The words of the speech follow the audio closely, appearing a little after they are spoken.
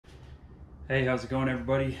Hey, how's it going,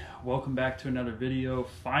 everybody? Welcome back to another video.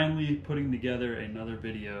 Finally putting together another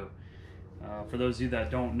video. For those of you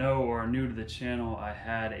that don't know or are new to the channel, I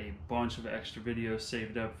had a bunch of extra videos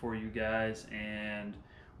saved up for you guys, and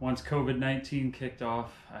once COVID-19 kicked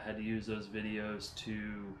off, I had to use those videos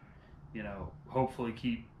to, hopefully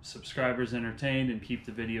keep subscribers entertained and keep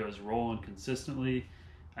the videos rolling consistently.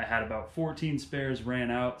 I had about 14 spares,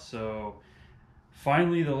 ran out, so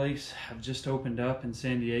finally the lakes have just opened up in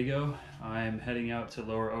San Diego. I'm heading out to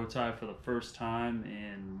Lower Otay for the first time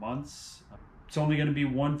in months. It's only going to be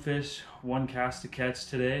one fish, one cast to catch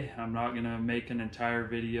today. I'm not going to make an entire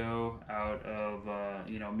video out of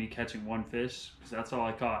me catching one fish, because that's all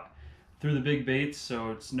I caught. Threw the big baits,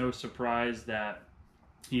 so it's no surprise that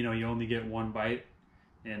you only get one bite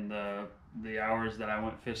in the hours that I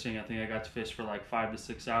went fishing. I think I got to fish for like 5 to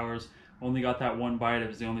 6 hours. Only got that one bite. It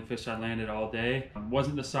was the only fish I landed all day.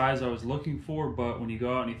 Wasn't the size I was looking for, but when you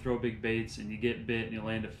go out and you throw big baits and you get bit and you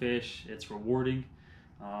land a fish, it's rewarding.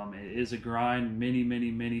 It is a grind.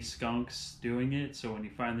 Many skunks doing it, so when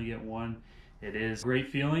you finally get one, it is a great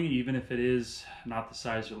feeling, even if it is not the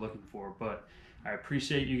size you're looking for. But I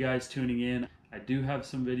appreciate you guys tuning in. I do have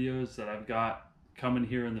some videos that I've got coming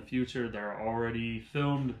here in the future that are already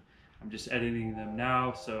filmed. I'm just editing them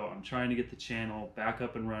now, so I'm trying to get the channel back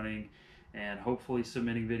up and running and hopefully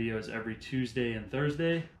submitting videos every Tuesday and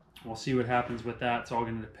Thursday. We'll see what happens with that. It's all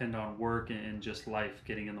going to depend on work and just life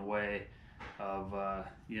getting in the way of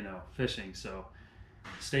fishing. So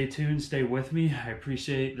stay tuned, stay with me. I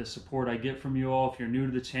appreciate the support I get from you all. If you're new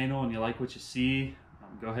to the channel and you like what you see,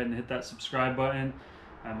 go ahead and hit that subscribe button.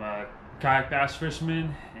 I'm a kayak bass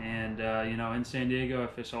fisherman, and in San Diego I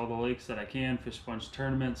fish all the lakes that I can, fish a bunch of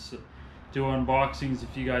tournaments, do unboxings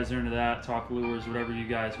if you guys are into that, talk lures, whatever you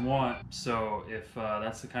guys want. So if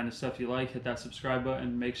that's the kind of stuff you like, hit that subscribe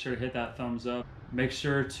button. Make sure to hit that thumbs up. Make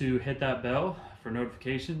sure to hit that bell for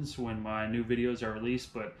notifications when my new videos are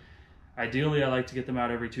released. But ideally I like to get them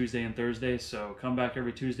out every Tuesday and Thursday, so come back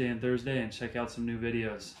every Tuesday and Thursday and check out some new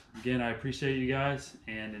videos. Again, I appreciate you guys,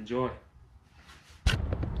 and enjoy.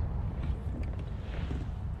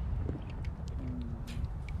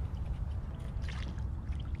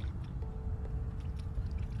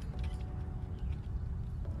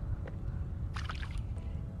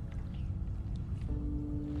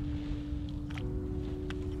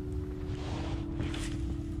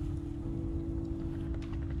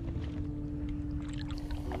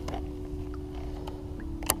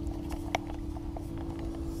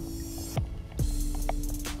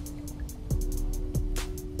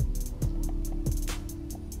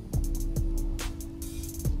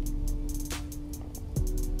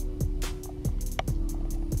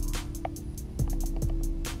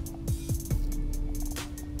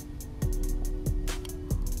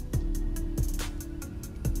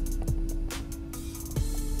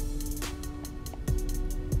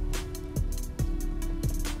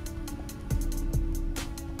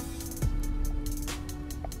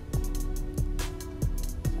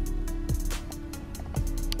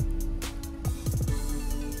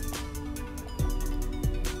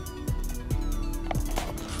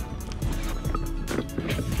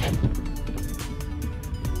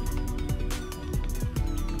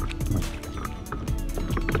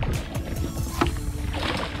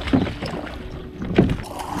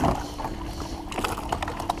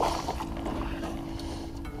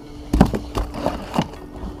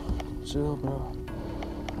 Chill, bro.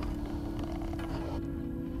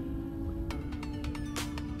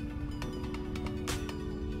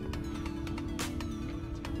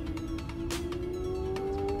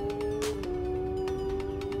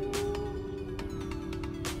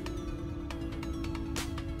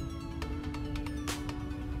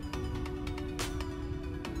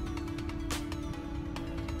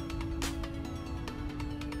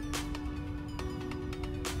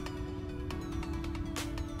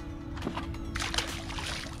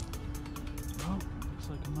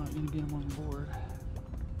 I'm not gonna get him on board.